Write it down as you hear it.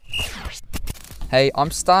Hey,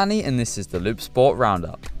 I'm Stanley and this is the Loop Sport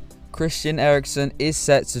Roundup. Christen Eriksen is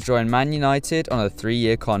set to join Man United on a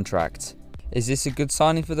 3-year contract. Is this a good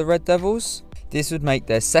signing for the Red Devils? This would make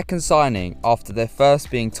their second signing after their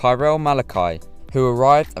first being Tyrell Malachi, who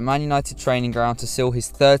arrived at Man United training ground to seal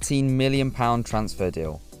his £13 million transfer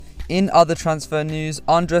deal. In other transfer news,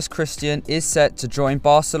 Andres Christen is set to join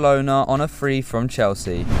Barcelona on a free from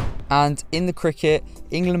Chelsea. And in the cricket,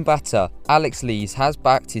 England batter Alex Lees has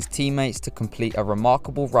backed his teammates to complete a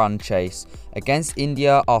remarkable run chase against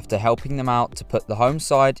India after helping them out to put the home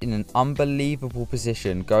side in an unbelievable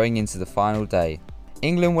position going into the final day.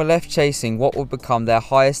 England were left chasing what would become their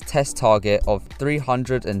highest test target of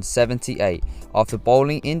 378 after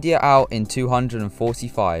bowling India out in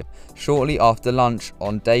 245 shortly after lunch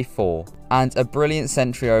on day 4, and a brilliant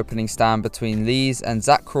century opening stand between Lees and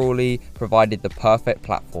Zach Crawley provided the perfect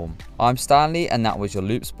platform. I'm Stanley and that was your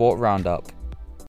Loop Sport Roundup.